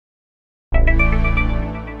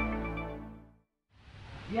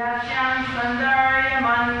Yasyam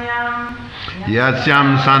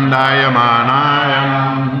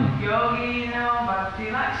sandayamanayam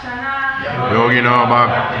Yogino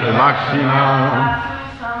bhakti lakshina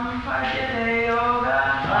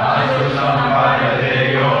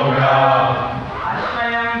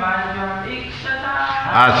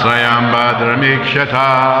Asrayam badramikshata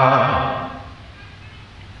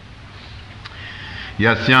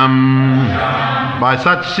Yasyam, by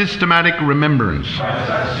such systematic remembrance,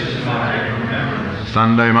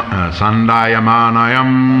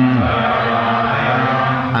 Sandayamanayam,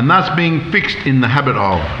 and thus being fixed in the habit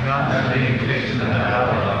of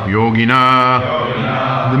Yogina,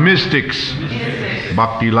 the mystics,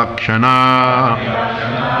 Bhakti Lakshana,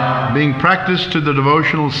 being practiced to the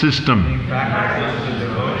devotional system,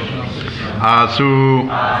 Asu,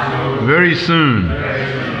 very soon,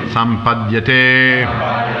 Sampadyate,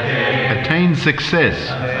 attain success.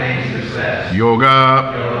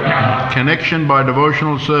 Yoga, connection by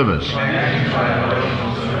devotional service.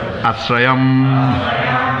 Asrayam,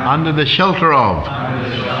 under the shelter of.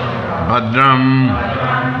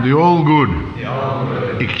 Bhadram, the all good.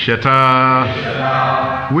 Ikshata,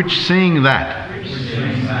 which seeing that.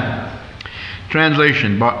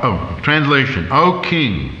 Translation, O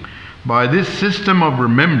King, by this system of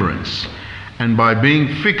remembrance, and by being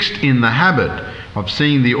fixed in the habit of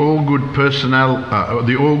seeing the all-good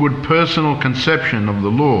personal conception of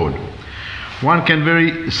the Lord, one can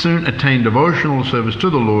very soon attain devotional service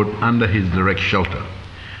to the Lord under His direct shelter.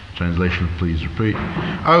 Translation, please repeat.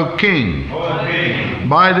 O King,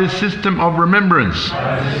 by this system of remembrance,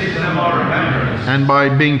 and by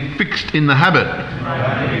being fixed in the habit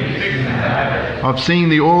of seeing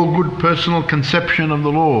the all-good personal conception of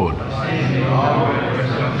the Lord,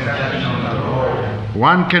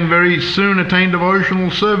 one can very soon attain devotional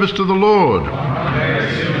service to the Lord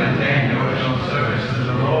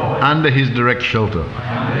under His direct shelter.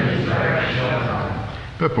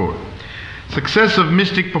 Purport. Success of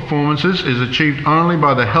mystic performances is achieved only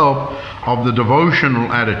by the help of the devotional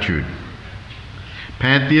attitude.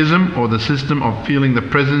 Pantheism, or the system of feeling the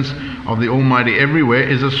presence of the Almighty everywhere,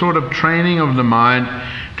 is a sort of training of the mind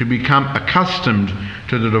to become accustomed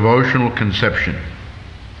to the devotional conception.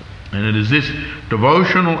 And it is this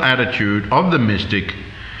devotional attitude of the mystic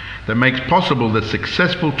that makes possible the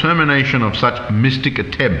successful termination of such mystic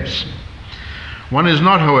attempts. One is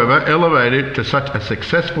not, however, elevated to such a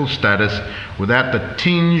successful status without the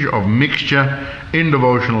tinge of mixture in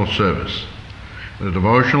devotional service. The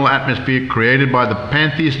devotional atmosphere created by the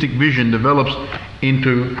pantheistic vision develops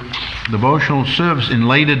into devotional service in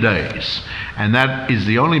later days, and that is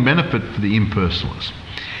the only benefit for the impersonalist.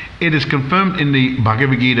 It is confirmed in the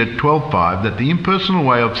Bhagavad Gita 12.5 that the impersonal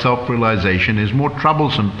way of self-realization is more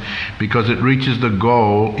troublesome because it reaches the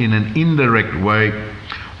goal in an indirect way,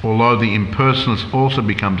 although the impersonalist also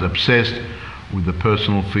becomes obsessed with the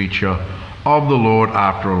personal feature of the Lord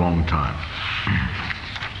after a long time.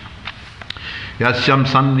 Yasyam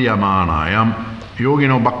sandhyamanayam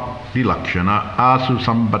yogino bhakti lakshana asu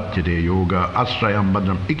sambhatyate yoga asrayam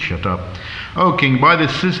badram ikshata. O King, by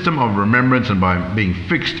this system of remembrance and by being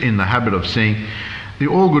fixed in the habit of seeing the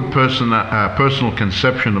all-good personal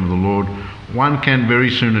conception of the Lord, one can very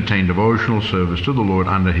soon attain devotional service to the Lord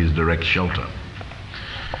under His direct shelter.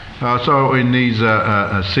 So in these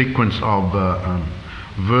sequence of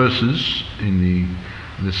verses in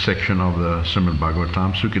this section of the Srimad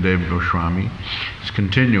Bhagavatam, Sukadeva Goswami is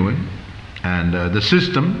continuing, and the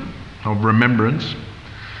system of remembrance.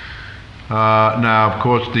 Now, of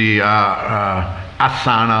course, the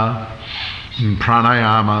asana,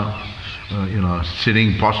 pranayama,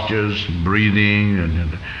 sitting postures, breathing,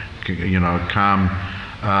 and calm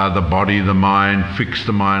the body, the mind, fix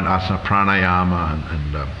the mind, asana, pranayama,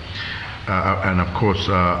 and of course,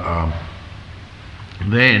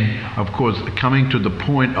 then, of course, coming to the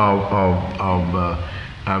point of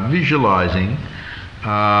visualizing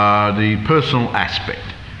the personal aspect.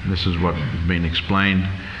 This is what has been explained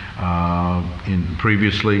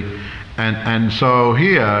previously, and so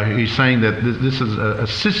here he's saying that this is a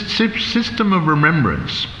system of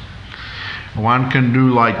remembrance. One can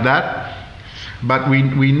do like that, but we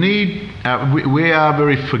are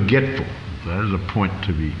very forgetful. That is a point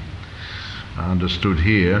to be understood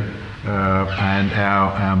here, and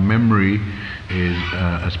our memory is,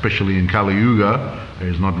 especially in Kali Yuga,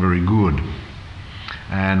 is not very good,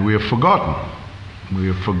 and we have forgotten. We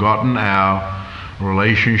have forgotten our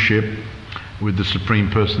relationship with the Supreme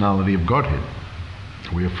Personality of Godhead.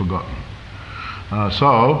 We have forgotten.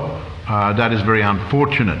 So that is very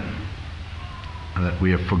unfortunate that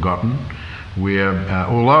we have forgotten. We have,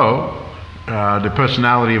 although the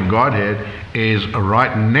personality of Godhead is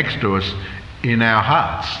right next to us in our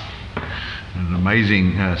hearts. An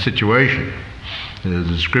amazing situation. There's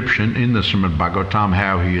a description in the Srimad Bhagavatam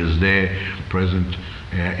how he is there, present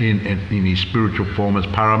in his spiritual form as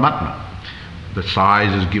Paramatma. The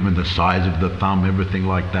size is given, the size of the thumb, everything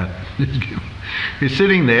like that is given. He's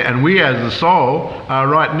sitting there, and we as the soul are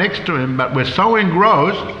right next to him, but we're so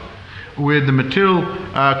engrossed with the material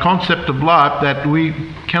concept of life that we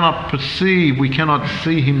cannot perceive, we cannot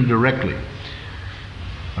see him directly,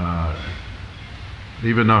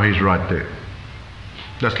 even though he's right there.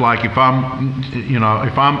 Just like if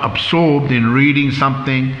I'm absorbed in reading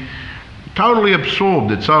something, totally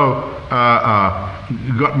absorbed, it's so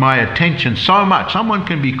got my attention so much. Someone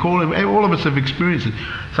can be calling, all of us have experienced it.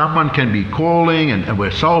 Someone can be calling and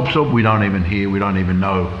we're so absorbed we don't even hear, we don't even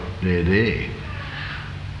know they're there.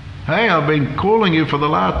 Hey, I've been calling you for the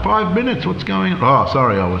last 5 minutes, what's going on? Oh,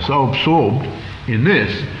 sorry, I was so absorbed in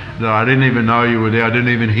this that I didn't even know you were there, I didn't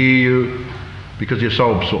even hear you, because you're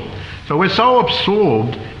so absorbed. So we're so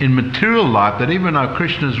absorbed in material life that even though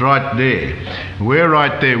Krishna's right there, we're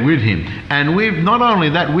right there with him. And we've, not only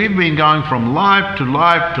that, we've been going from life to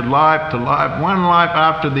life to life to life, one life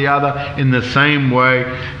after the other in the same way,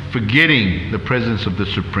 forgetting the presence of the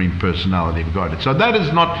Supreme Personality of Godhead. So that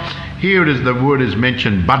is not, here it is, the word is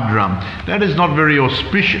mentioned, Bhadram. That is not very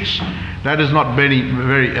auspicious. That is not very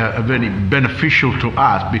beneficial to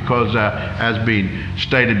us, because as been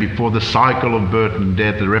stated before, the cycle of birth and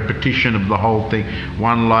death, the repetition of the whole thing,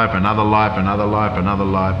 one life, another life, another life, another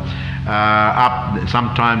life, up,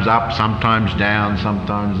 sometimes down,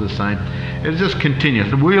 sometimes the same. It's just continuous.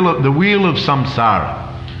 The wheel of samsara.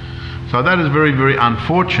 So that is very, very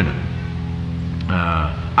unfortunate.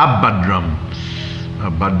 Abhadram.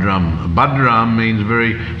 Bhadram means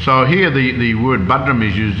very... So here the word Bhadram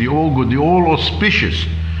is used, the all good, the all auspicious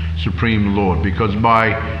Supreme Lord, because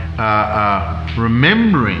by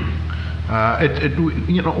remembering,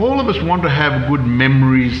 all of us want to have good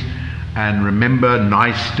memories and remember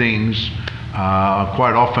nice things.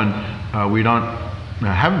 Quite often we don't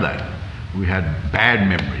have that. We had bad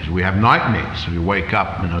memories. We have nightmares. We wake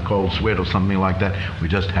up in a cold sweat or something like that. We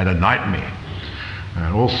just had a nightmare.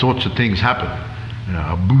 And all sorts of things happen.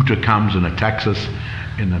 A Bhuta comes and attacks us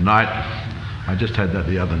in the night. I just had that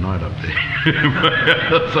the other night up there.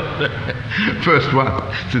 First one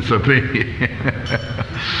since I've been here.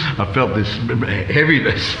 I felt this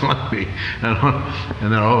heaviness on me.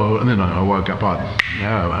 And then I woke up,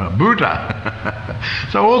 Bhuta.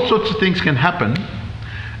 So all sorts of things can happen.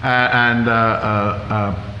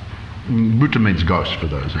 Bhuta means ghost, for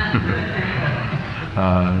those.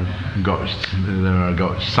 Ghosts. There are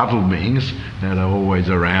ghosts, subtle beings that are always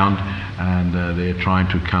around, and they're trying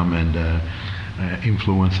to come and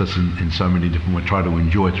influence us in so many different ways, try to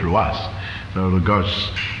enjoy through us. So the ghosts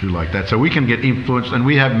do like that. So we can get influenced, and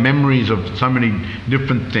we have memories of so many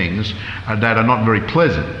different things that are not very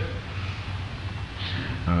pleasant.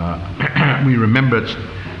 We remember, it's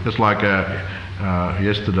just like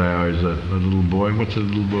yesterday I was a little boy. What's the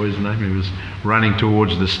little boy's name? He was running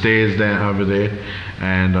towards the stairs down over there,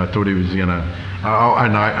 and I thought he was going to...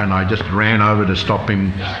 and I just ran over to stop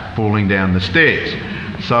him falling down the stairs.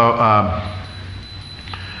 So,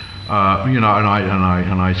 and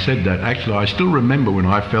I said that. Actually, I still remember when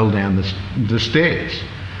I fell down the stairs,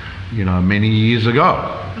 many years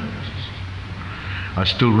ago. I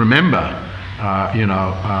still remember,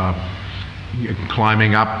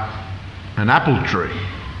 climbing up an apple tree,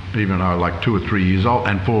 even though I was like 2 or 3 years old,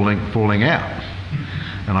 and falling out,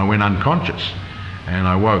 and I went unconscious, and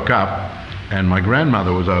I woke up, and my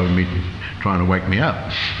grandmother was over me trying to wake me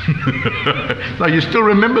up. So you still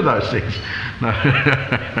remember those things.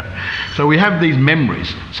 So we have these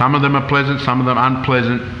memories. Some of them are pleasant, some of them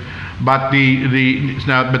unpleasant, but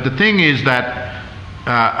the thing is that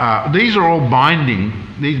these are all binding,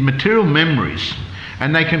 these material memories,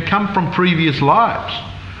 and they can come from previous lives.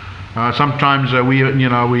 Sometimes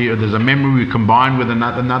there's a memory we combine with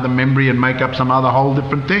another memory and make up some other whole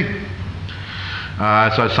different thing.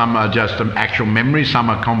 So some are just actual memories, some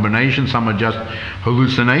are combinations, some are just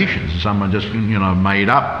hallucinations, some are just made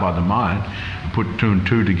up by the mind. Put 2 and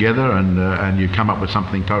 2 together, and you come up with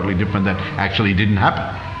something totally different that actually didn't happen.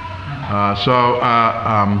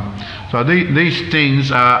 So these things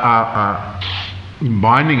are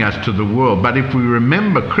binding us to the world. But if we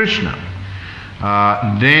remember Krishna,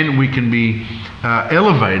 then we can be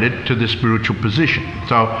elevated to the spiritual position.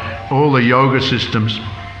 So all the yoga systems,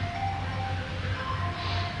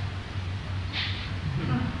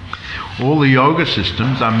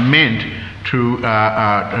 are meant to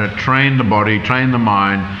train the body, train the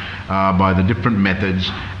mind, by the different methods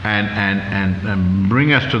and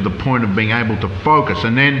bring us to the point of being able to focus.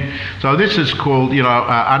 And then, so this is called,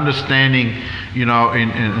 understanding,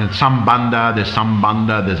 in Sambandha,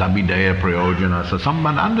 there's Abhidaya, Prayojana. So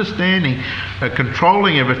Sambandha, understanding,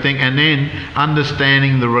 controlling everything, and then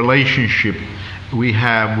understanding the relationship we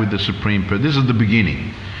have with the Supreme Person. This is the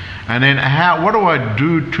beginning. And then what do I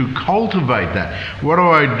do to cultivate that? What do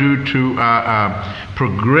I do to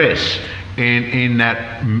progress in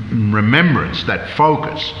that remembrance, that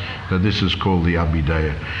focus? So this is called the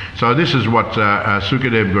Abhidaya. So this is what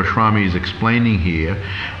Sukadev Goswami is explaining here.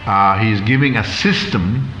 He's giving a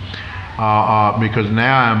system because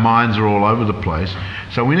now our minds are all over the place.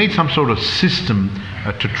 So we need some sort of system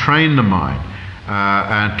to train the mind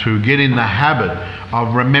and to get in the habit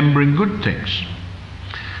of remembering good things.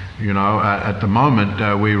 At the moment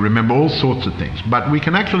we remember all sorts of things, but we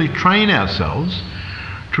can actually train ourselves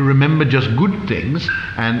to remember just good things,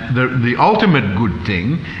 and the ultimate good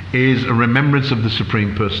thing is a remembrance of the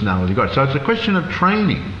Supreme Personality of God. So it's a question of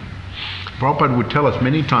training. Prabhupada would tell us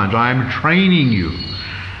many times, I am training you.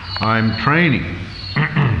 I am training.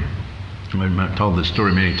 I've told this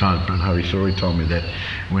story many times, but Hari Suri told me that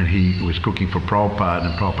when he was cooking for Prabhupada,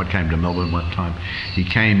 and Prabhupada came to Melbourne one time, he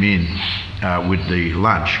came in with the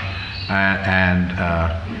lunch, and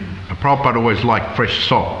Prabhupada always liked fresh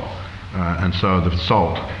salt, and so the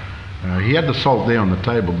salt, he had the salt there on the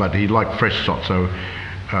table, but he liked fresh salt. So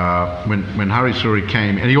when Hari Suri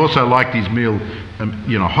came, and he also liked his meal,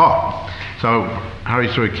 hot. So Hari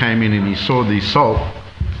Suri came in and he saw the salt.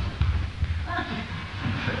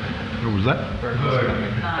 What was that?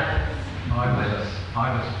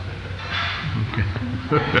 Okay.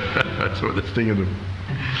 That's what the sting of them.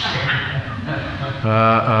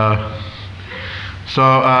 So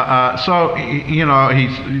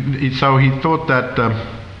he thought that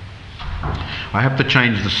I have to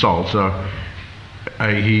change the salt. So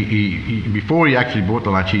he before he actually brought the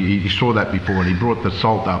lunch, he saw that before, and he brought the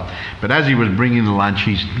salt up. But as he was bringing the lunch,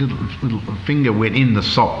 his little finger went in the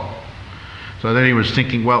salt. So then he was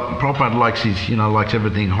thinking, well, Prabhupada likes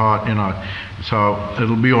everything hot, so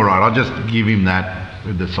it'll be all right. I'll just give him that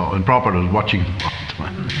with the salt. And Prabhupada was watching him all the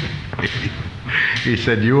time. He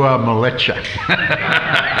said, you are malecha.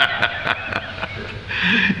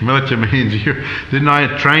 Malecha means, didn't I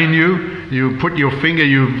train you? You put your finger,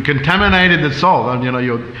 you've contaminated the salt. And,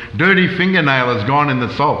 your dirty fingernail has gone in the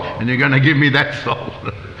salt, and you're going to give me that salt.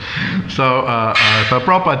 So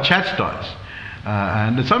Prabhupada chastised.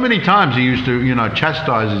 And so many times he used to,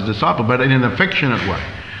 chastise his disciple, but in an affectionate way.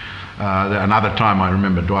 Another time I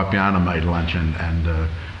remember Dwapayana made lunch, and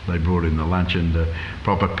they brought in the lunch, and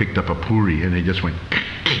Prabhupada picked up a puri, and he just went.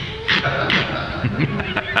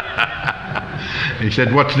 He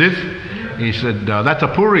said, what's this? He said, that's a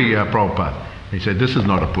puri, Prabhupada. He said, this is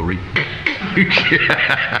not a puri.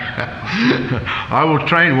 I will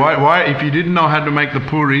train. Why? If you didn't know how to make the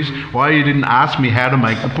puris, why you didn't ask me how to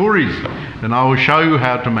make the puris? Then I will show you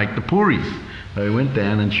how to make the puris. So he went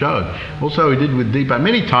down and showed. Also he did with Deepak.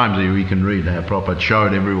 Many times we can read how Prabhupada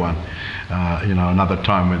showed everyone. Another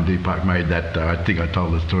time when Deepak made that, I think I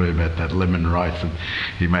told the story about that lemon rice, and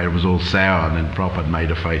he made it was all sour, and then Prabhupada made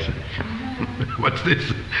a face. What's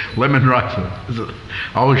this? Lemon rice.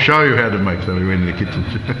 I will show you how to make. So he went in the kitchen.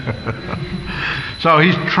 So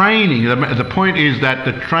he's training. The point is that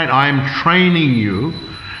I am training you.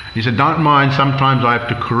 He said, don't mind, sometimes I have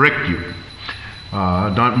to correct you.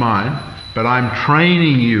 Don't mind. But I'm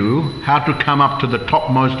training you how to come up to the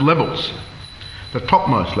topmost levels. The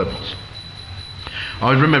topmost levels. I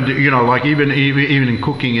always remember, like even in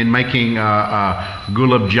cooking and making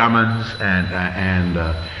gulab jamans and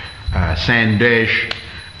sandesh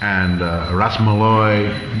and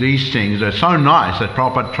rasmalai, these things are so nice that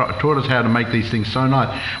Prabhupada taught us how to make these things so nice.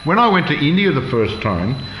 When I went to India the first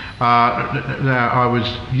time, I was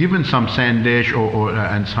given some sandesh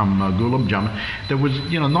and some gulab jamun. That was,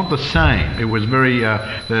 not the same. It was very,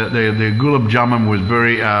 the gulab jamun was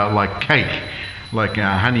very like cake, like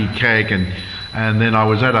honey cake, and then I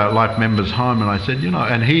was at a life member's home, and I said,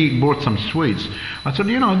 and he brought some sweets. I said,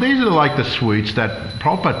 these are like the sweets that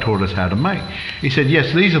Prabhupada taught us how to make. He said,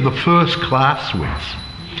 yes, these are the first class sweets.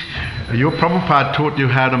 Your Prabhupada taught you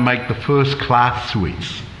how to make the first class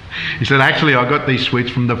sweets. He said, actually, I got these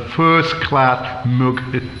sweets from the first class milk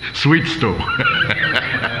sweet store.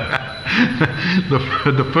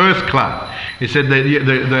 the first class. He said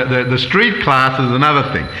the street class is another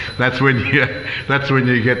thing. That's when you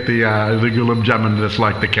get the gulab jamun that's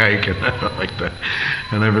like the cake and like that,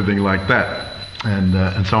 and everything like that, and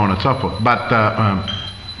so on and so forth. But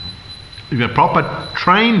Prabhupada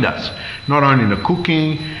trained us, not only in the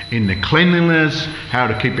cooking, in the cleanliness, how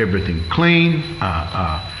to keep everything clean.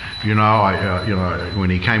 When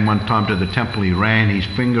he came one time to the temple, he ran his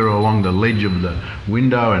finger along the ledge of the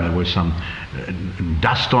window, and there was some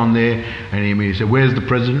dust on there, and he said, "Where's the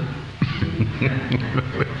president?"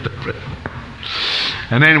 Where's the president?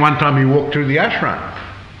 And then one time he walked through the ashram.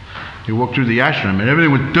 He walked through the ashram, and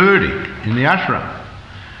everything was dirty in the ashram.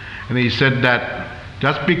 And he said that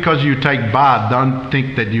just because you take bath, don't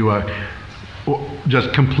think that you are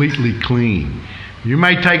just completely clean. You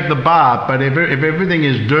may take the bath, but if everything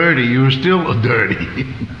is dirty, you're still dirty.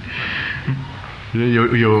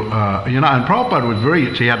 And Prabhupada was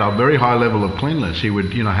he had a very high level of cleanliness. He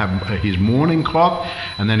would, have his morning cloth,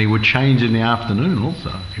 and then he would change in the afternoon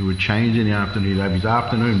also. He would change in the afternoon. He'd have his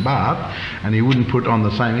afternoon bath, and he wouldn't put on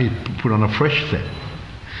the same, he'd put on a fresh set.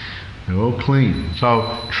 They're all clean. So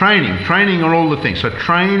training on all the things. So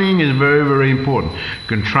training is very, very important. You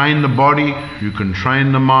can train the body, you can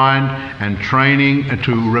train the mind, and training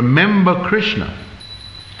to remember Krishna.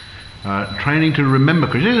 Training to remember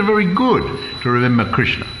Krishna. It is very good to remember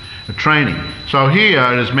Krishna. Training. So here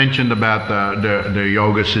it is mentioned about the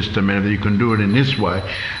yoga system, and you can do it in this way,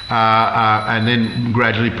 and then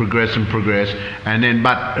gradually progress, and then.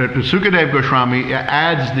 But Sukadev Goswami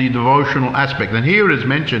adds the devotional aspect, and here it is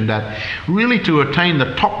mentioned that really to attain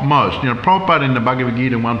the topmost. Prabhupada in the Bhagavad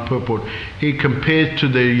Gita in one purport, he compares to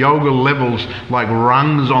the yoga levels like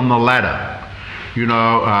rungs on the ladder. You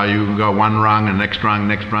go one rung and next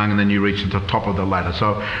rung, and then you reach the top of the ladder.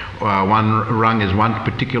 So one rung is one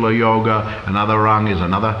particular yoga, another rung is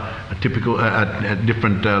another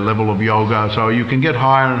different level of yoga. So you can get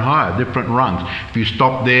higher and higher, different rungs. If you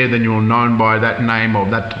stop there, then you're known by that name of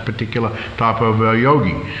that particular type of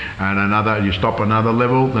yogi. And you stop another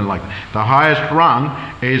level, then like the highest rung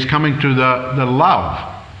is coming to the love,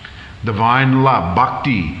 divine love,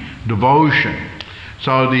 bhakti, devotion.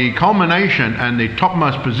 So the culmination and the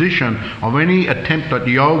topmost position of any attempt at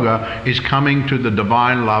yoga is coming to the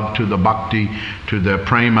divine love, to the bhakti, to the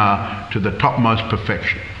prema, to the topmost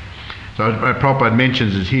perfection. So Prabhupada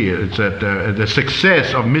mentions it here. It's that the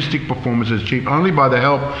success of mystic performance is achieved only by the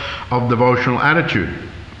help of devotional attitude.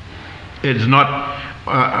 It's not.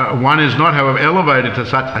 One is not, however, elevated to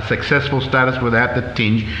such a successful status without the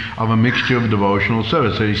tinge of a mixture of devotional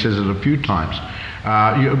service. So he says it a few times.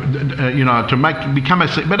 To become a.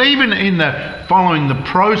 But even in following the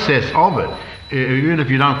process of it, even if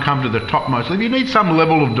you don't come to the topmost level, you need some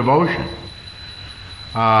level of devotion.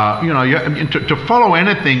 To follow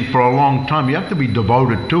anything for a long time, you have to be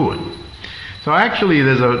devoted to it. So actually,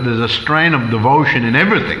 there's a strain of devotion in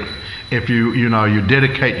everything. If you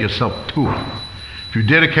dedicate yourself to it. If you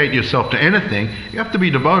dedicate yourself to anything, you have to be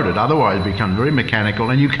devoted. Otherwise, it becomes very mechanical,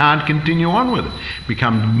 and you can't continue on with it. It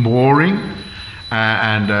becomes boring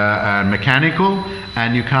and mechanical,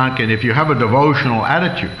 and you can't get. If you have a devotional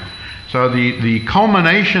attitude, so the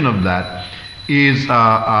culmination of that is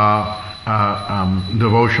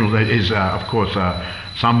devotional. Is of course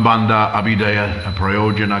sambandha, abhidaya,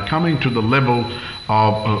 prayojana, coming to the level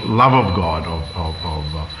of love of God,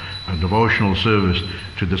 of devotional service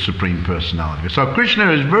to the Supreme Personality. So Krishna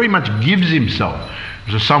very much gives himself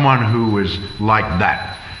to someone who is like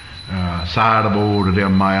that. Sadhavo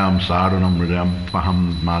hridayam mayam sadhanam hridayam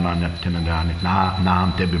paham mananyatinadani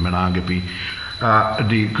nam tebhimanagapi.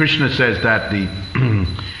 The Krishna says that the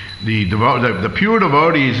pure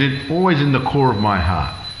devotee is always in the core of my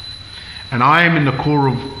heart, and I am in the core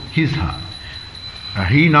of his heart.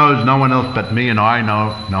 He knows no one else but me, and I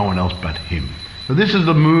know no one else but him. So this is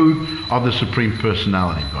the mood of the Supreme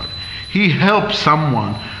Personality of God. He helps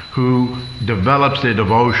someone who develops their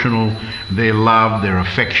devotional, their love, their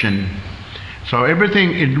affection. So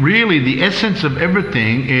everything, the essence of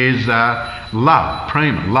everything is love,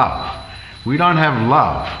 prema, love. We don't have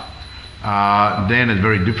love, then it's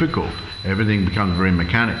very difficult. Everything becomes very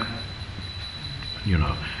mechanical.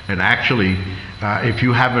 And actually, if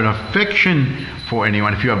you have an affection for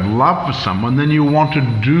anyone, if you have love for someone, then you want to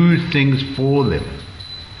do things for them.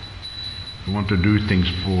 You want to do things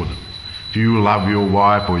for them. If you love your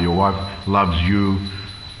wife or your wife loves you,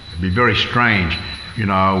 it'd be very strange,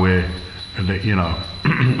 where,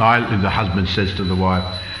 the husband says to the wife,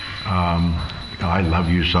 I love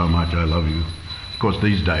you so much, I love you. Of course,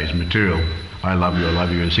 these days, material, I love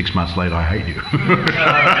you, and 6 months later, I hate you.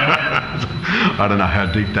 I don't know how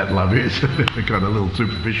deep that love is. Kind of a little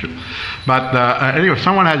superficial. But anyway, if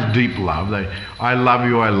someone has deep love, I love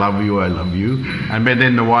you, I love you, I love you. And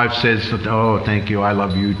then the wife says, oh, thank you, I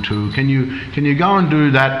love you too. Can you go and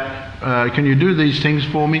do that? Can you do these things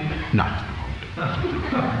for me? No.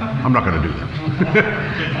 I'm not going to do that.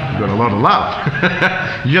 You've got a lot of love.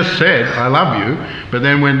 You just said, I love you, but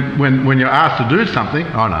then when you're asked to do something,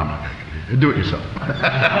 oh no, I'm not going to do it. Do it yourself.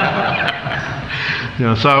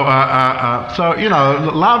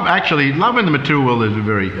 Love in the material world is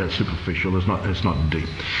very superficial. It's not deep.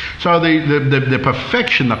 So the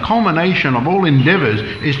perfection, the culmination of all endeavours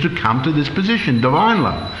is to come to this position, divine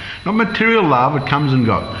love. Not material love, it comes and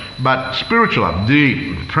goes. But spiritual love,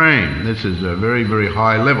 deep, praying, this is a very, very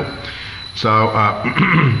high level. So,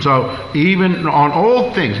 so even on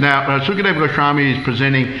all things. Now, Sukadeva Goswami is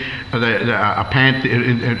presenting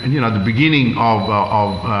the beginning of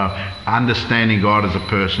understanding God as a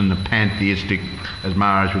person, the pantheistic, as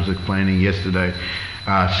Maharaj was explaining yesterday,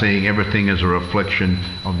 seeing everything as a reflection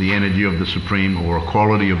of the energy of the Supreme, or a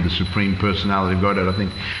quality of the Supreme Personality of God. And I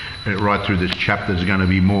think right through this chapter there's going to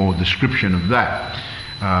be more description of that.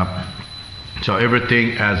 So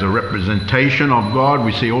everything as a representation of God.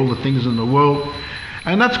 We see all the things in the world,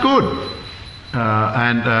 and that's good.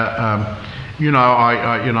 I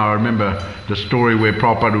remember the story where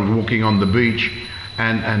Prabhupada was walking on the beach,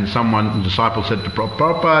 and a disciple said to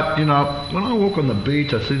Prabhupada, when I walk on the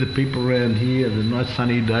beach, I see the people around here, the nice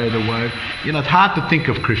sunny day, the wave. It's hard to think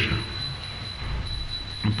of Krishna.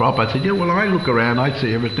 And Prabhupada said, when I look around, I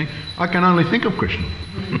see everything. I can only think of Krishna.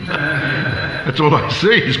 That's all I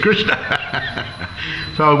see is Krishna.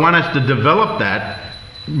 So one has to develop that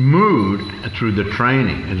mood through the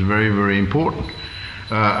training. It's very, very important.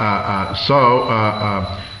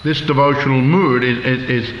 This devotional mood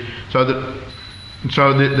is so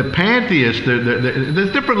the pantheist.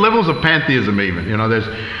 There's different levels of pantheism. Even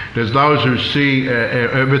there's those who see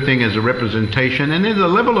everything as a representation, and there's a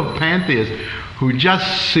level of pantheists who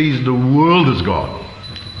just sees the world as God.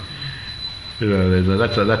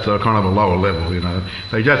 That's a kind of a lower level.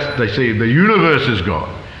 They see the universe as God,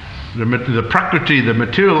 the prakriti, the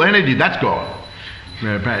material energy. That's God.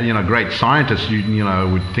 Great scientists,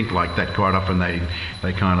 would think like that quite often. They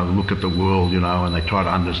kind of look at the world, and they try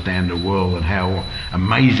to understand the world and how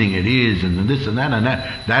amazing it is, and this and that and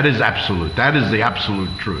that. That is absolute. That is the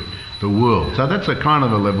absolute truth. The world. So that's a kind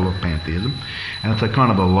of a level of pantheism, and it's a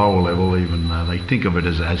kind of a lower level. Even they think of it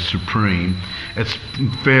as supreme. It's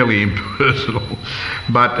fairly impersonal.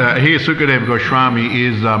 But here Sukadeva Goswami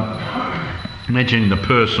is mentioning the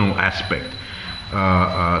personal aspect.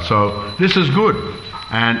 So this is good.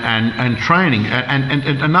 And training. And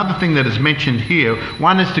another thing that is mentioned here,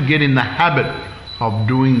 one is to get in the habit of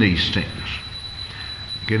doing these things.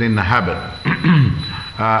 Get in the habit.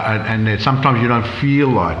 And sometimes you don't feel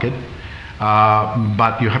like it,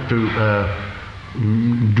 but you have to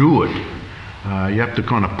do it. You have to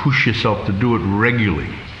kind of push yourself to do it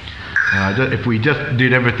regularly. If we just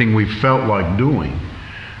did everything we felt like doing,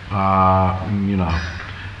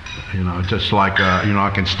 just like,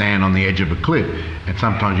 I can stand on the edge of a cliff, and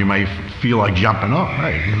sometimes you may feel like jumping off.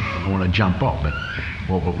 Hey, I want to jump off, but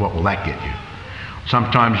what will that get you?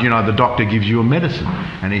 Sometimes, the doctor gives you a medicine,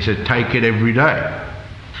 and he says, take it every day,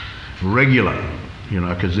 regular,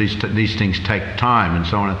 because these things take time and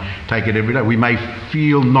so on. Take it every day. We may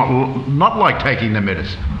feel not like taking the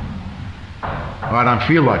medicine. I don't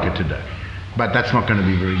feel like it today. But that's not going to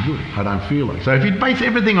be very good. I don't feel like it. So if you base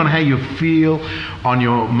everything on how you feel, on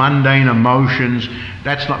your mundane emotions,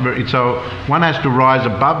 that's not very... So one has to rise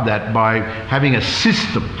above that by having a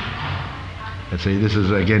system. Let's see, this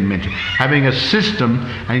is again mentioned. Having a system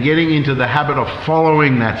and getting into the habit of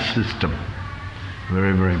following that system.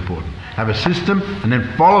 Very, very important. Have a system and then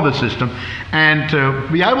follow the system. And to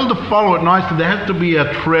be able to follow it nicely, there has to be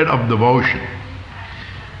a thread of devotion.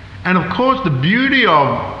 And of course, the beauty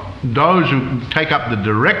of those who take up the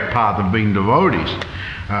direct path of being devotees,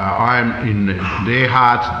 I am in their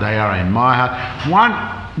hearts, they are in my heart. One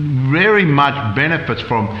very much benefits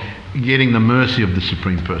from getting the mercy of the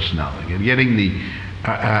Supreme Personality, getting the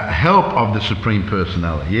help of the Supreme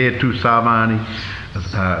Personality. Ye tu savani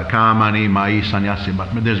kamani mai sanyasi.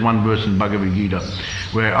 But there's one verse in Bhagavad Gita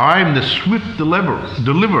where I am the swift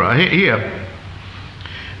deliverer. Here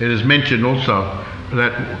it is mentioned also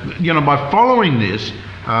that by following this,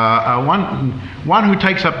 one who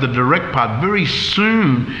takes up the direct path very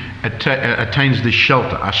soon attains the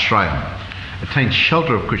shelter, ashraya, attains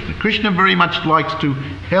shelter of Krishna. Krishna very much likes to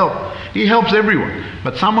help. He helps everyone,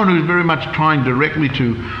 but someone who's very much trying directly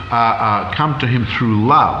to come to him through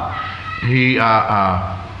love, he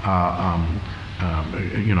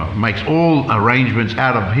makes all arrangements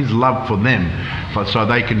out of his love for them, so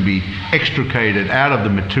they can be extricated out of the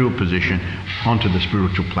material position onto the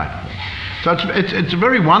spiritual platform. So it's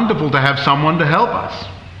very wonderful to have someone to help us.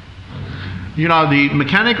 You know, the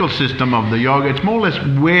mechanical system of the yoga, it's more or less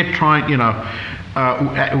we're trying, you know,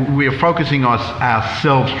 we're focusing on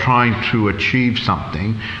ourselves trying to achieve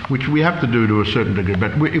something, which we have to do to a certain degree.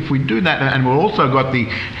 But if we do that, and we've also got the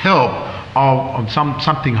help of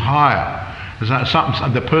something higher,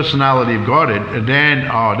 the personality of God, then,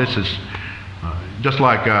 this is just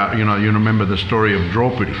like, you know, you remember the story of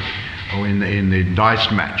Draupadi, or in the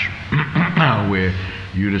dice match, where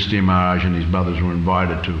Yudhisthira Maharaj and his brothers were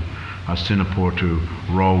invited to Hastinapur to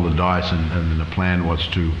roll the dice, and the plan was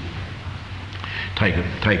to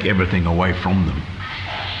take everything away from them.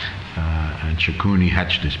 And Shakuni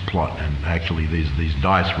hatched this plot, and actually these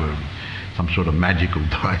dice were some sort of magical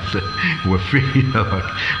dice that were fixed. You know, like,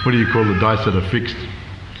 what do you call the dice that are fixed?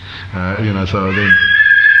 You know, so then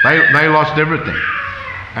they lost everything,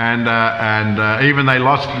 and even they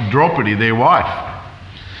lost Draupadi, their wife.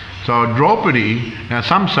 So Draupadi, now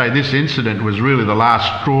some say this incident was really the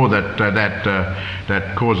last straw that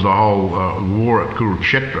caused the whole war at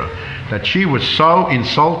Kurukshetra, that she was so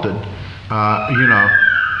insulted, you know,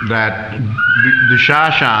 that the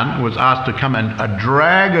Shashan was asked to come and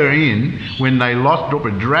drag her in when they lost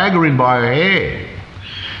Draupadi, drag her in by her hair.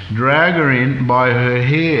 Drag her in by her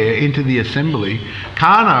hair into the assembly.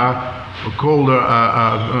 Kana called her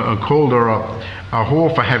a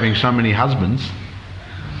whore for having so many husbands.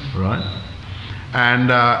 Right,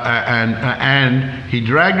 and he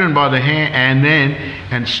dragged her in by the hair, and then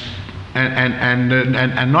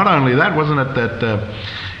and not only that, wasn't it that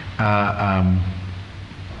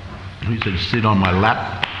he said, sit on my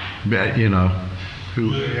lap, you know,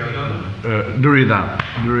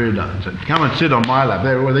 Duryodhana said, come and sit on my lap.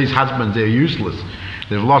 These husbands, they're useless,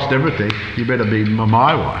 they've lost everything, you better be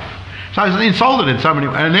my wife. So he's insulted in so many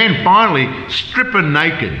ways, and then finally strip her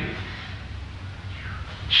naked.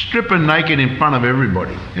 Strip her naked in front of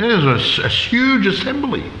everybody. It was a huge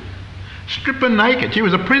assembly. Strip her naked. She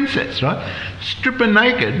was a princess, right? Strip her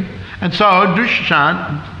naked. And so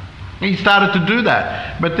Dushyant, he started to do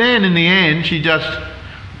that. But then in the end, she just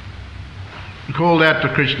called out to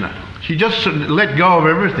Krishna. She just let go of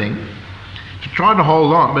everything. She tried to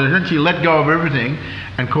hold on, but then she let go of everything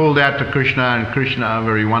and called out to Krishna, and Krishna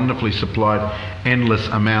very wonderfully supplied endless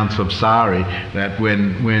amounts of sari that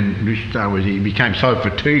when he became so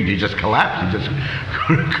fatigued, he just collapsed. He just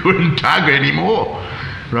couldn't tug anymore,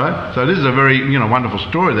 right? So this is a very, you know, wonderful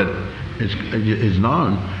story that is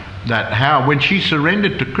known, that how when she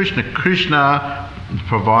surrendered to Krishna, Krishna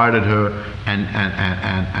provided her and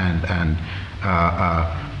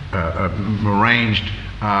arranged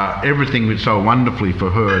everything so wonderfully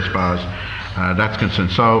for her as far as that's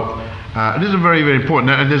concerned. So this is very, very important.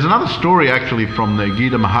 Now, there's another story actually from the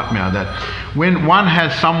Gita Mahatmya, that when one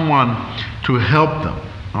has someone to help them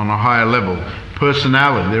on a higher level,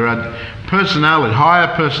 personality, there are higher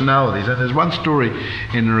personalities, and there's one story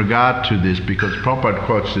in regard to this, because Prabhupada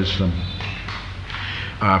quotes this from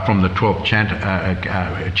the 12th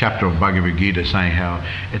chapter of Bhagavad Gita, saying how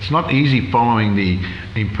it's not easy following the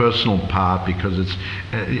impersonal path, because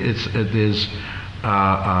there's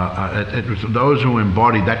those who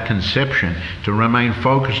embody that conception, to remain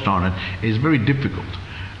focused on it is very difficult.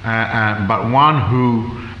 But one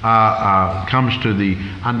who comes to the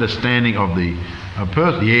understanding of the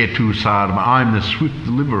person, I'm the swift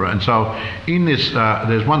deliverer. And so in this,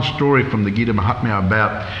 there's one story from the Gita Mahatmya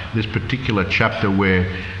about this particular chapter, where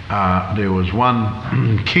there was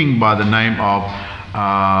one king by the name of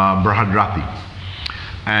Brahadrathi.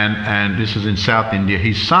 And this is in South India.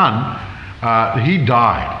 His son, he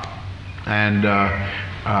died, and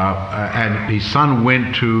his son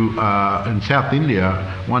went to in South India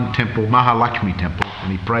one temple, Mahalakshmi temple,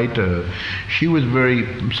 and he prayed to her. She was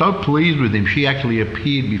so pleased with him, she actually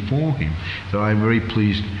appeared before him. So, I'm very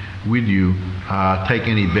pleased with you, take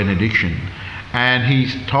any benediction. And he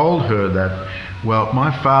told her that, well,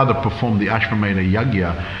 my father performed the Ashwamedha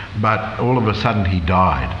Yajna, but all of a sudden he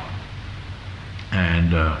died,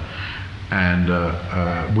 and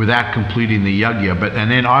without completing the yajna. And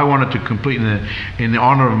then I wanted to complete, in the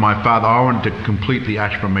honor of my father, I wanted to complete the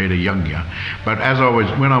Ashwamedha Yajna. But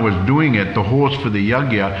when I was doing it, the horse for the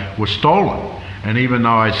yajna was stolen. And even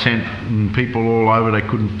though I sent people all over, they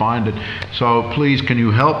couldn't find it. So please, can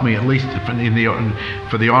you help me, at least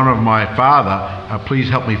for the honor of my father, please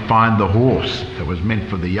help me find the horse that was meant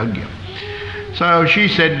for the yajna. So she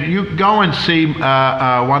said, you go and see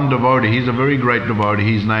one devotee. He's a very great devotee.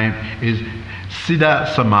 His name is Siddha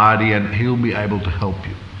Samadhi, and he'll be able to help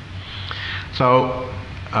you. So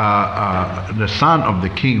the son of the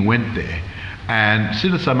king went there, and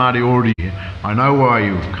Siddha Samadhi already, I know why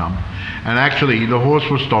you've come. And actually the horse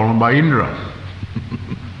was stolen by Indra.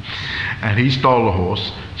 And he stole the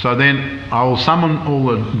horse. So then I will summon all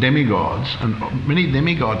the demigods, and many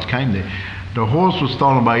demigods came there. The horse was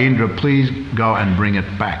stolen by Indra, please go and bring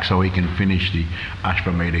it back so he can finish the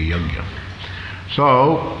Ashwamedha Yajna.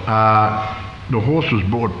 So the horse was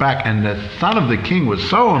brought back, and the son of the king was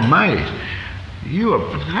so amazed.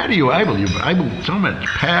 How are you able? You're able, so much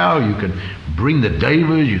power, you can bring the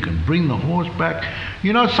devas, you can bring the horse back.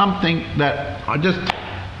 You know something that I just,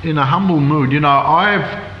 in a humble mood,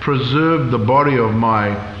 I've preserved the body of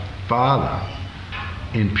my father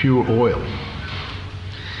in pure oil.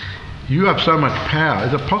 You have so much power.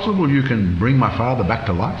 Is it possible you can bring my father back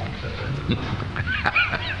to life?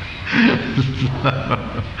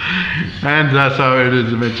 And so it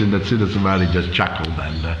is mentioned that Siddha Samadhi just chuckled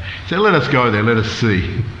and said, let us go there, let us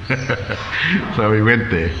see. So he went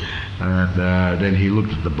there, and then he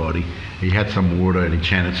looked at the body. He had some water and he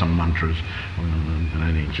chanted some mantras, and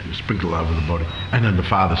then he sprinkled over the body. And then the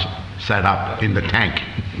father sat up in the tank,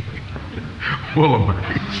 all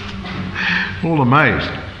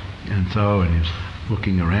amazed. And so, and he was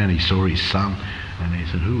looking around, he saw his son, and he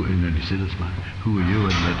said, who? And then he said, who are you?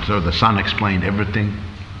 And so the son explained everything.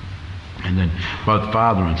 And then both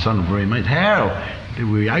father and son were very amazed. How were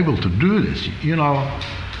we able to do this?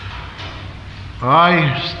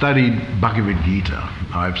 I studied Bhagavad Gita.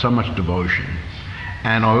 I have so much devotion.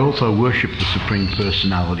 And I also worship the Supreme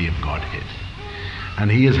Personality of Godhead. And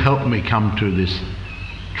he has helped me come to this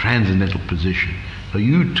transcendental position. So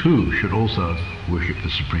you too should also worship the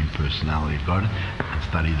Supreme Personality of God and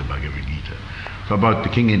study the Bhagavad Gita. So both the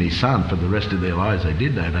king and his son, for the rest of their lives, they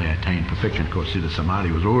did that. They attained perfection. Of course, Siddha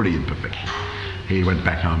Samadhi was already in perfection. He went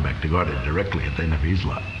back home, back to God directly at the end of his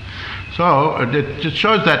life. So it just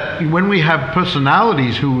shows that when we have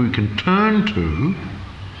personalities who we can turn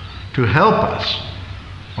to help us,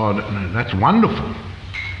 that's wonderful.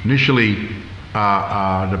 Initially,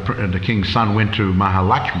 the king's son went to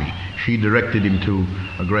Mahalakshmi. She directed him to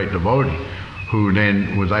a great devotee who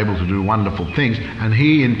then was able to do wonderful things, and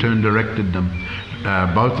he in turn directed them,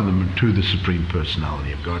 both of them, to the Supreme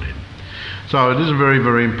Personality of Godhead. So it is very,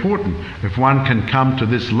 very important if one can come to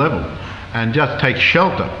this level and just take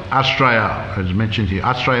shelter. Astraya, as mentioned here,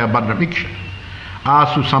 Astraya Bhadramiksha,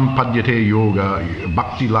 Asu Sampadyate Yoga,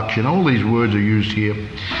 Bhakti Lakshana, all these words are used here.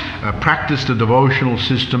 Practice the devotional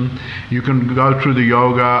system. You can go through the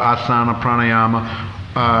yoga, asana, pranayama,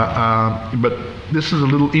 but this is a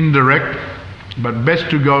little indirect, but best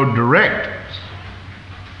to go direct.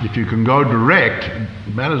 If you can go direct,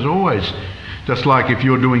 that is always, just like if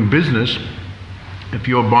you're doing business, if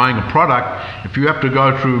you're buying a product, if you have to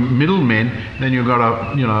go through middlemen, then you've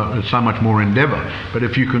got to, so much more endeavour. But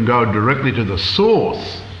if you can go directly to the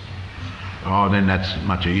source, then that's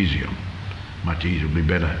much easier. Much easier, it'll be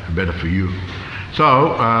better for you.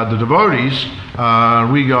 So the devotees,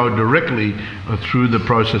 we go directly through the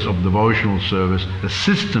process of devotional service, the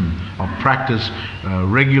system of practice,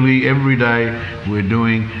 regularly, every day we're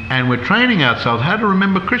doing, and we're training ourselves how to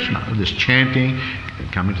remember Krishna. This chanting,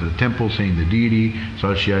 coming to the temple, seeing the deity,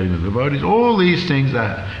 associating with the devotees, all these things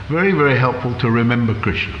are very, very helpful to remember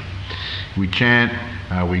Krishna. We chant,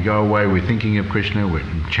 we go away, we're thinking of Krishna, we're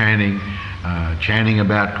chanting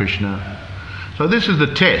about Krishna. So this is the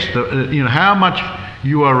test, how much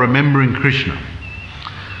you are remembering Krishna.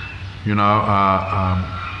 If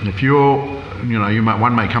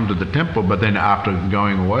one may come to the temple, but then after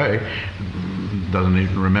going away, doesn't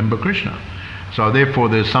even remember Krishna. So therefore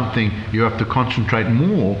there's something, you have to concentrate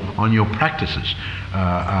more on your practices,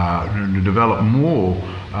 to develop more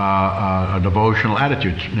a devotional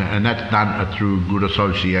attitude, and that's done through good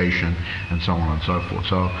association and so on and so forth.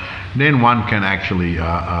 So then one can actually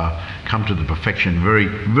come to the perfection very,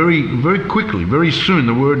 very, very quickly, very soon.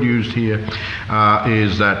 The word used here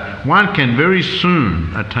is that one can very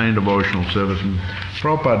soon attain devotional service. And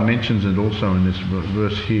Prabhupada mentions it also in this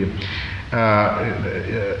verse here.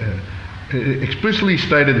 Explicitly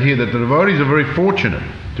stated here that the devotees are very fortunate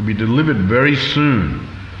to be delivered very soon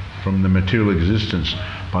from the material existence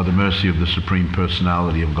by the mercy of the Supreme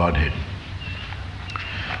Personality of Godhead.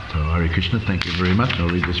 So Hare Krishna, thank you very much. I'll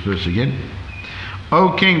read this verse again.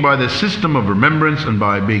 O King, by the system of remembrance and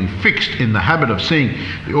by being fixed in the habit of seeing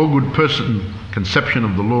the all-good person conception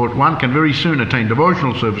of the Lord, one can very soon attain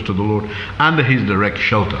devotional service to the Lord under his direct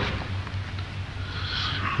shelter.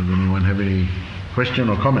 Does anyone have any question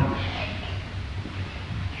or comment?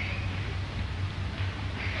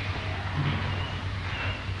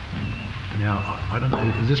 Now, I don't know,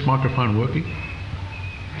 is this microphone working?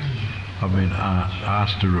 I've been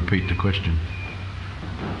asked to repeat the question.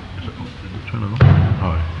 Turn it on.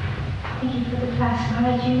 Oh. Thank you for the class.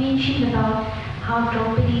 Maharaj, you mentioned about how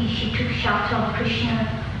Draupadi, she took shelter of Krishna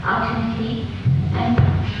ultimately, and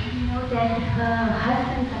that her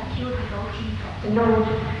husbands are pure devotees of the Lord.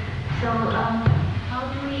 So how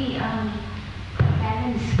do we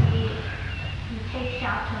balance you take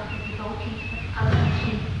shelter of the devotees, but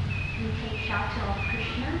ultimately you take shelter of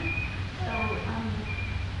Krishna? So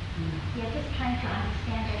just trying to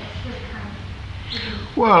understand that at this time.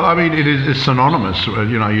 Well, I mean, it's synonymous.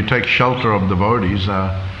 You take shelter of devotees.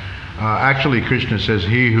 Actually, Krishna says,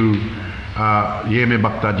 he who ye me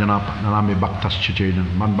bhakta jana me bhaktascha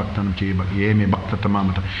chedan man bhaktanam che ye me bhakta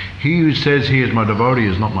tamamata. He who says he is my devotee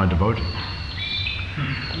is not my devotee.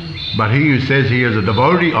 But he who says he is a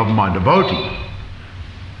devotee of my devotee,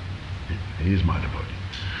 he is my devotee.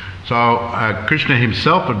 So Krishna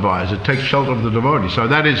himself advised, take shelter of the devotee. So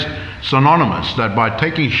that is synonymous, that by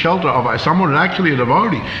taking shelter of someone who is actually a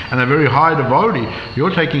devotee, and a very high devotee,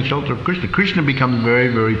 you're taking shelter of Krishna. Krishna becomes very,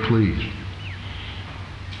 very pleased.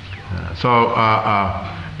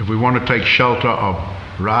 If we want to take shelter of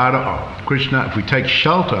Radha, of Krishna, if we take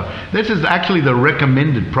shelter, this is actually the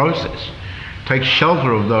recommended process. Take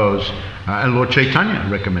shelter of those, and Lord Chaitanya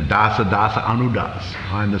recommend, Dasa Dasa Anudas.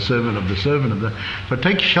 I am the servant of the servant of the. So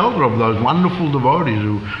take shelter of those wonderful devotees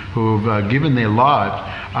who have given their lives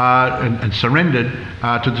and surrendered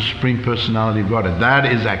to the Supreme Personality of Godhead. That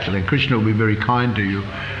is actually, and Krishna will be very kind to you.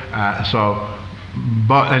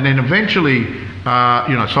 And then eventually,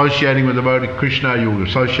 associating with devotee Krishna, you'll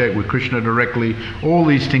associate with Krishna directly. All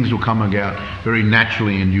these things will come about very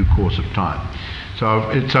naturally in due course of time.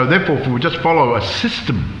 So therefore, if we just follow a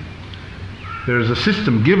system, there is a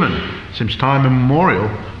system given since time immemorial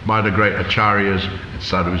by the great acharyas, and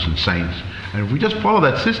sadhus and saints. And if we just follow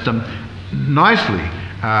that system nicely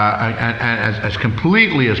and as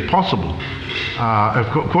completely as possible,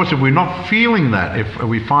 of course, if we're not feeling that, if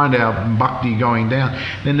we find our bhakti going down,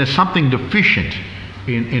 then there's something deficient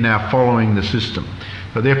in our following the system.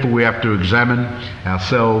 So therefore we have to examine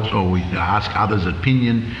ourselves, or we ask others'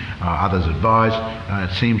 opinion, others' advice.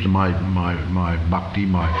 It seems my bhakti,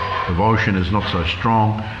 my devotion is not so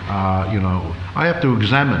strong. I have to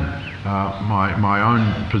examine my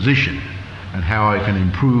own position and how I can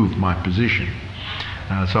improve my position.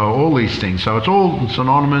 So all these things. So it's all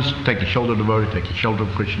synonymous. Taking shelter of devotee, taking shelter of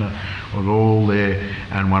Krishna, it's all there,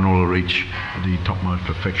 and one will reach the topmost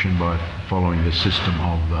perfection by following the system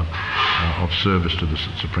of service to the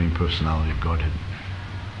Supreme Personality of Godhead.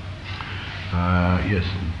 Yes.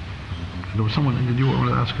 There was someone. Did you want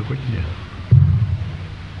to ask a question? Yeah.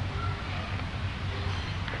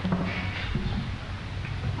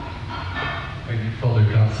 Thank you for the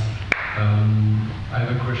class. I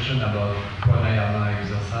have a question about pranayama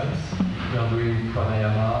exercise. We are doing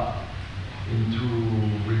pranayama into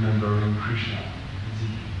remembering Krishna. Is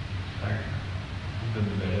it like even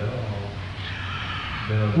better or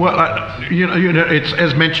better? Well, it's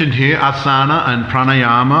as mentioned here, asana and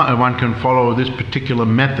pranayama. One can follow this particular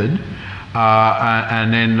method,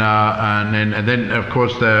 and then of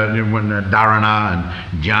course dharana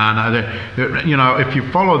and jhana. If you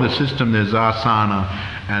follow the system, there's asana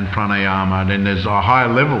and pranayama, then there's higher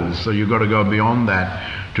levels, so you've got to go beyond that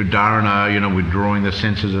to dharana, withdrawing the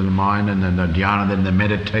senses of the mind, and then the dhyana, then the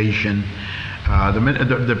meditation.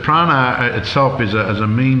 The prana itself is a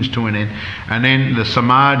means to an end, and then the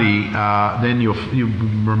samadhi, then you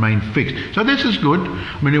remain fixed. So this is good.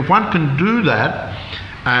 I mean, if one can do that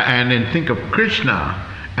and then think of Krishna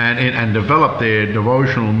and develop their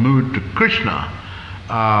devotional mood to Krishna,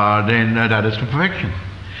 then that is perfection.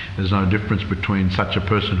 There's no difference between such a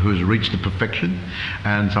person who has reached the perfection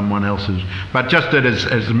and someone else's. But just that,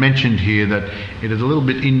 as mentioned here, that it is a little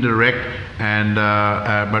bit indirect, and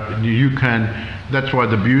but you can. That's why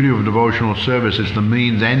the beauty of devotional service is the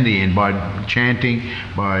means and the end. By chanting,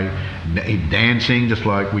 by dancing, just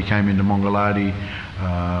like we came into Mongaladi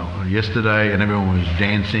yesterday, and everyone was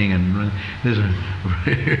dancing, and there's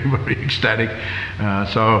very, very ecstatic.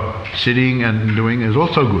 So sitting and doing is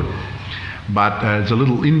also good. But it's a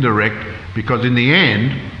little indirect, because in the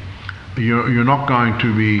end, you're not going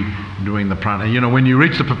to be doing the prana. When you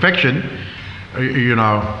reach the perfection, you're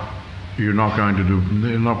not going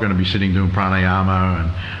to be sitting doing pranayama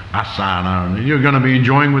and asana, and you're going to be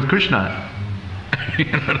enjoying with Krishna. You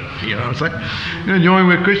know what I'm saying? You're enjoying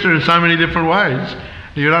with Krishna in so many different ways.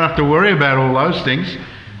 You don't have to worry about all those things.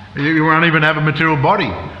 You won't even have a material body.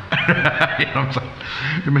 You know what I'm saying?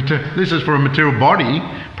 This is for a material body,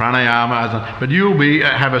 pranayama, but you'll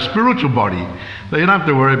have a spiritual body. So you don't have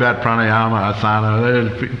to worry about pranayama,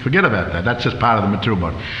 asana. Forget about that. That's just part of the material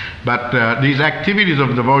body. But these activities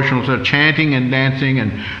of devotional, so chanting and dancing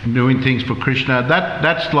and doing things for Krishna,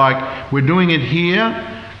 that's like we're doing it here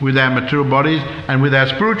with our material bodies, and with our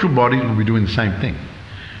spiritual bodies we'll be doing the same thing.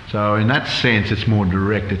 So in that sense, it's more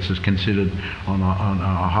direct. It's considered on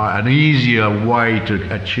an easier way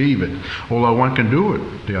to achieve it. Although one can do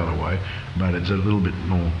it the other way, but it's a little bit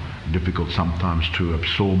more difficult sometimes to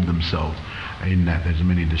absorb themselves in that. There's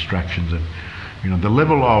many distractions, and the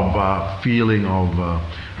level of feeling of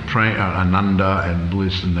ananda and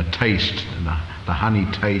bliss, and the taste, and the honey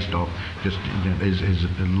taste of just is a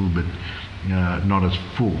little bit not as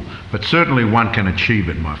full. But certainly one can achieve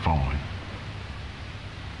it by following.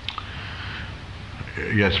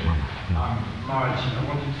 Yes, ma'am. Maharaj, I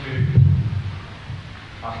wanted to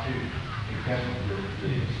ask you exactly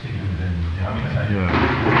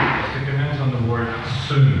to comment on the word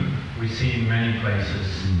soon. We see in many places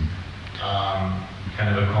kind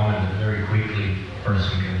of a comment that very quickly a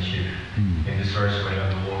person can achieve. In this first way of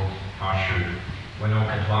the Lord Ashu. We know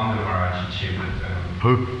Kadvanga Maharaj achieved it.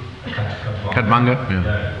 Who? Kadvanga? Yeah.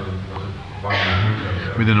 Yeah, it was 1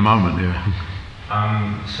 minute. Within a moment,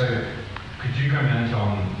 yeah. So, could you comment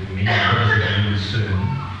on the meaning? What does it mean soon,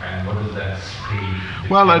 and what does that speed?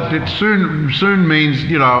 Well, it soon means,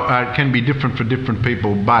 it can be different for different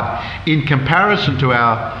people, but in comparison to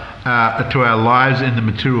our lives in the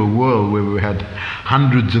material world, where we had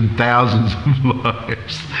hundreds and thousands of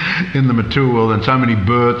lives in the material world, and so many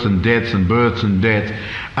births and deaths and births and deaths,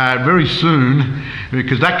 very soon,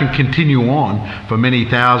 because that can continue on for many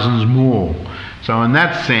thousands more. So in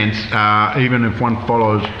that sense, even if one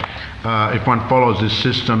follows this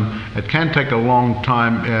system, it can take a long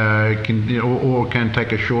time, or it can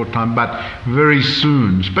take a short time, but very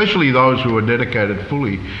soon, especially those who are dedicated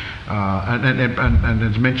fully, and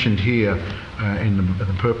it's mentioned here in the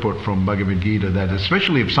purport from Bhagavad Gita, that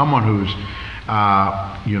especially if someone who's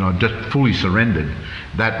just fully surrendered,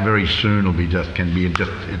 that very soon can be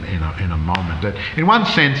just in a moment. That in one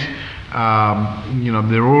sense,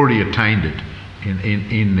 they're already attained it.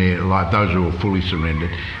 In their life, those who are fully surrendered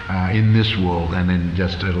in this world, and then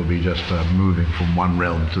it'll be just moving from one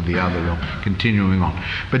realm to the other realm, continuing on.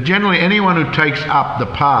 But generally, anyone who takes up the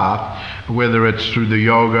path, whether it's through the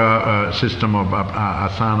yoga system of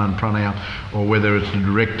asana and pranayama, or whether it's the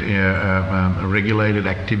direct regulated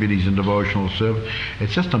activities and devotional service,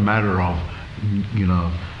 it's just a matter of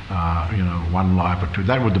one life or two.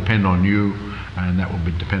 That would depend on you, and that will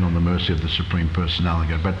depend on the mercy of the Supreme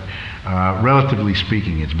Personality. But relatively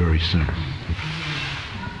speaking, it's very soon.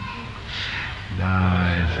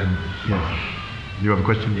 You have a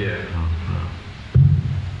question? Yeah.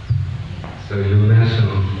 So you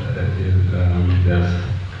mentioned that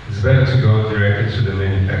it's better to go directly to the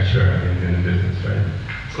manufacturer in the business, right?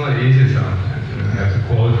 It's not easy sometimes. You have to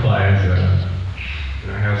qualify as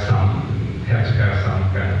have to have some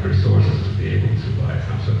kind of resources to be able to buy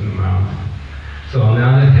some certain amount. So on the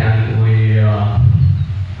other hand,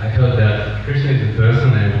 I heard that Krishna is a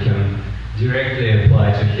person and we can directly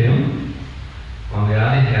apply to him. On the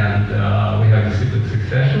other hand, we have disciplic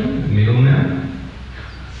succession, middlemen.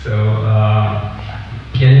 So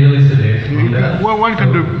can you elucidate on that? Well, one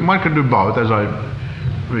can do both, as I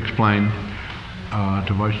explained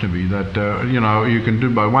to Vaishnavi, that you can do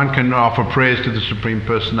both. One can offer prayers to the Supreme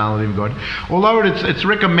Personality of God, although it's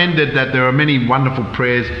recommended that there are many wonderful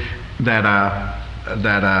prayers that are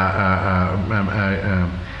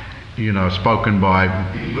spoken by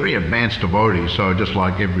very advanced devotees. So just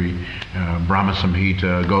like every Brahma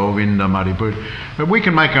Samhita, Govinda, Madhipur, but we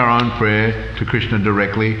can make our own prayer to Krishna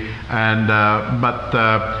directly, and but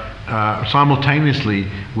simultaneously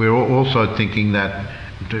we're also thinking that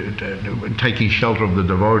taking shelter of the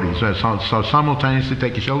devotees. So simultaneously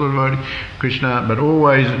taking shelter of the devotee, Krishna, but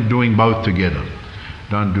always doing both together.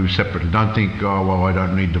 Don't do separately. Don't think, oh well, I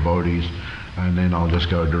don't need devotees, and then I'll just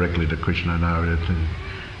go directly to Krishna. No,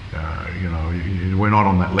 we're not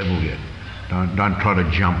on that level yet. Don't try to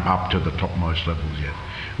jump up to the topmost levels yet.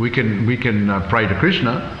 We can pray to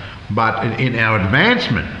Krishna, but in our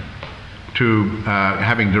advancement to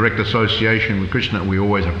having direct association with Krishna, we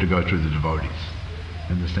always have to go through the devotees.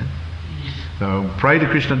 Understand? So pray to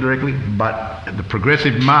Krishna directly, but the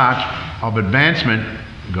progressive march of advancement,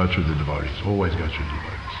 go through the devotees. Always go through the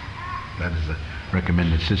devotees. That is the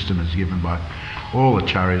recommended system as given by all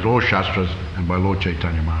acharyas, all shastras, and by Lord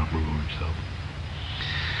Chaitanya Mahaprabhu himself.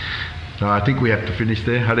 So I think we have to finish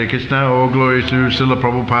there. Hare Krishna, all glory to Srila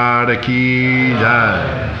Prabhupada ki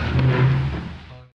jai.